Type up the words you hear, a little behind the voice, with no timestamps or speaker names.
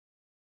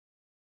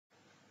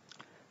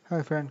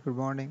Hi friend, good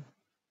morning.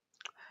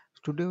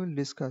 Today we'll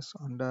discuss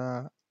on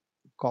the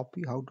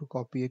how to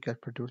copy a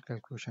particular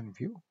calculation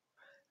view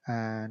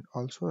and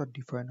also a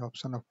different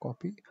option of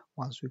copy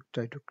once we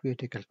try to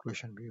create a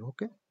calculation view.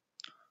 Okay.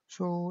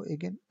 So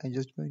again, I'm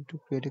just going to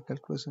create a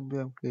calculation view.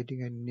 I'm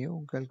creating a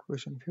new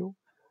calculation view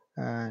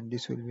and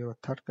this will be our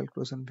third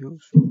calculation view.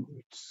 So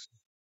it's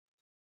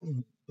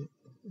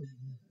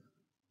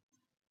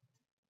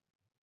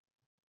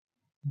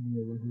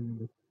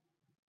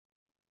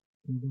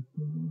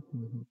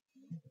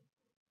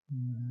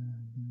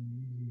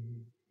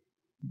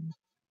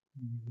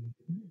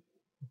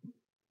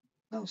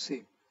now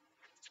see,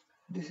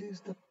 this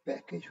is the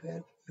package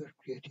where you are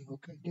creating.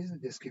 Okay, this is the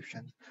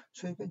description.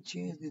 So you can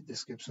change the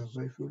description.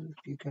 So if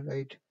you can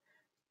write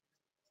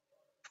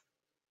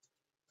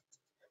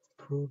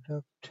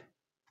product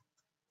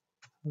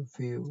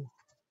view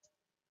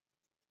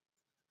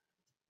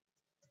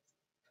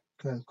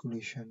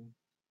calculation,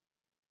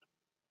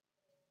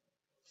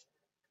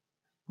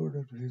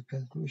 product view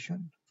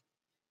calculation.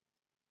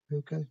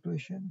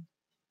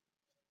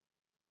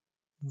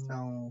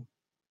 Now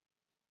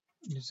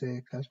is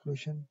a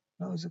calculation.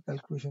 Now is a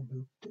calculation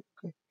view.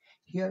 Okay.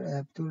 Here I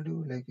have told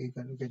you like you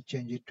can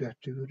change it to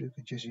attribute, you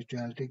can change it to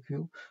analytic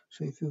view.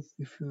 So if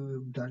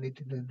you've done it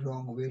in the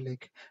wrong way,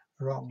 like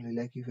wrongly,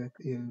 like if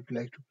you would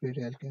like to create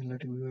an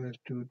analytic view or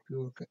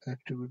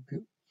attribute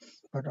view,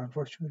 but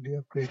unfortunately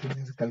you're creating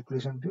as a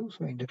calculation view.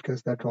 So in that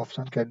case, that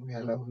option can be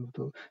allow you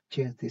to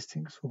change these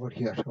things over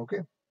here.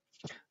 Okay.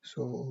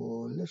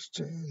 So let's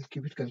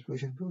keep it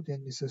calculation view.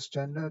 Then it's a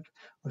standard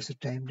or it's a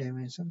time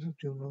dimension. So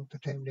to know the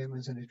time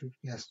dimension, it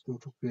will ask you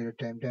to create a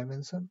time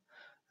dimension.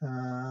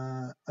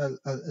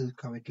 I'll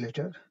come it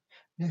later.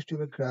 Next, you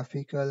have a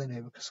graphical and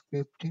have a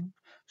scripting.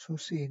 So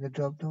see in the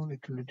drop down,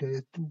 it will there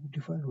are two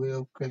different way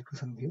of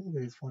calculation view.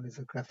 There is one is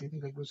a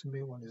graphical calculation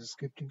view, one is a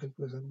scripting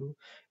calculation view.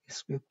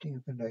 Scripting,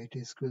 you can write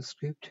a SQL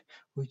script,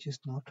 which is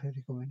not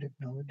recommended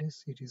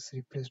nowadays. It is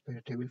replaced by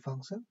a table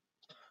function.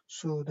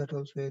 So that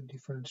also a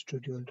different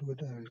studio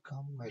altogether. I will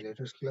come my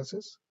later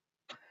classes.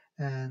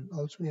 And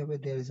also we have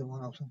there is a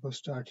one option for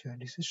start here.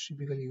 This is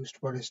typically used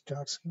for a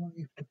start schema.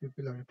 If the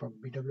people are from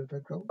BW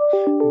background,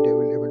 they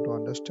will able to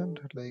understand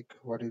like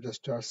what is the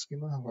start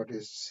schema, what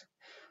is.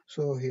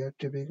 So here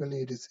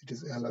typically it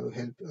is allow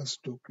help us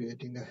to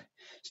creating a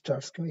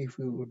start schema if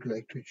you would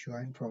like to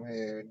join from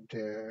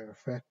the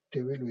fact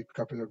table with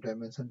couple of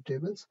dimension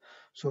tables.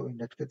 So in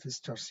that case, the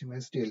start schema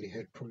is really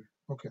helpful.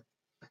 Okay.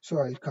 So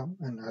I'll come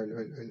and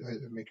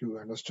I'll make you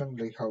understand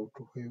like how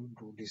you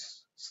do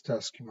this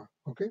star schema.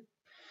 Okay.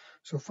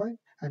 So fine.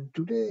 And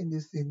today in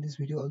this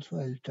video also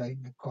I'll try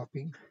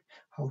copying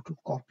how to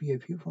copy a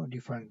view from a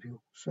different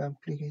view. So I'm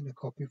clicking the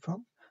copy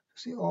from.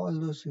 See all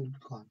those will be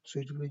gone. So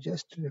it will be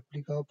just a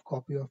replica of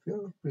copy of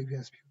your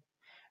previous view.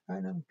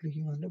 And I'm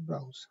clicking on the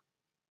browse.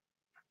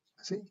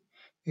 See,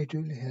 it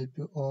will help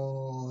you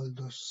all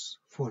those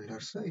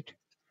folders, right?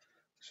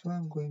 So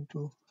I'm going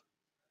to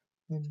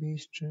maybe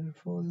standard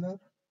folder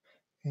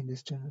in the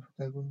standard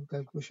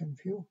calculation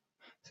view.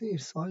 See,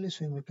 it's only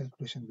showing the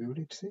calculation view.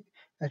 It's see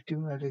active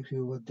analytics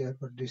view over there,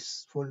 but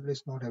this folder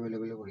is not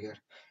available over here.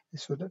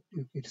 So that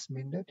it's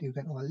mean that you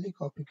can only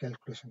copy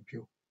calculation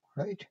view,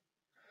 right?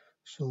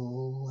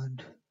 So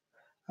and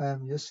I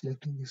am just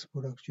selecting this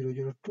product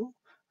 002.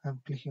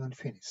 I'm clicking on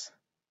finish.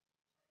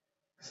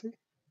 See,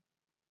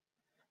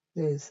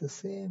 there is the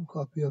same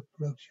copy of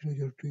product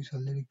 002 is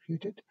already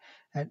created,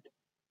 and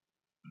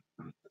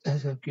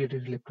as I've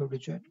created a left outer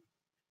join.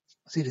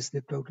 See, this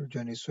left outer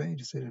join is showing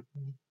it's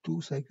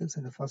two cycles,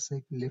 and the first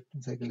cycle left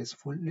cycle is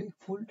fully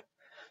full.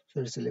 So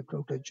it's a left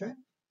outer join.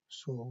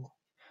 So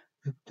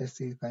if that's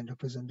the kind of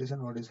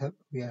presentation what is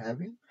we are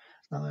having.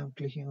 Now I'm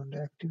clicking on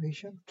the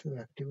activation to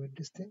activate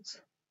these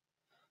things.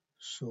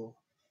 So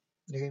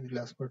again it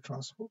asks for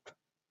transport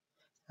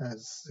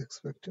as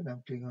expected.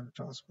 I'm clicking on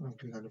transport, I'm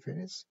clicking on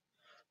finish.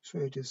 So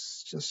it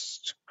is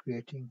just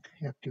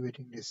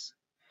activating this.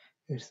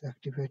 It's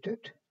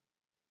activated.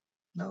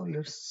 Now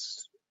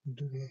let's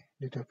do a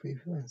data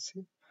preview and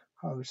see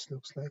how it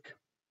looks like.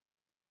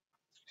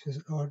 This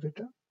is our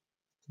data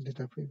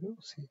preview.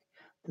 See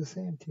the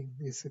same thing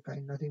is a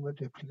kind nothing but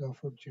replica of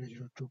our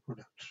 002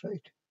 product,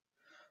 right?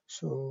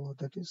 So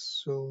that is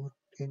so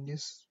in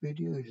this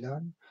video you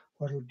learn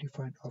what are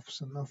different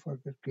option of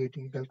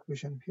creating a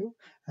calculation view,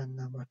 and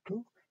number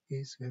two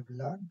is we have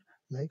learned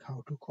like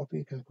how to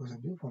copy a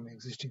calculation view from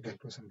existing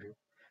calculation view.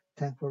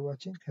 Thanks for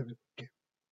watching. Have a good day.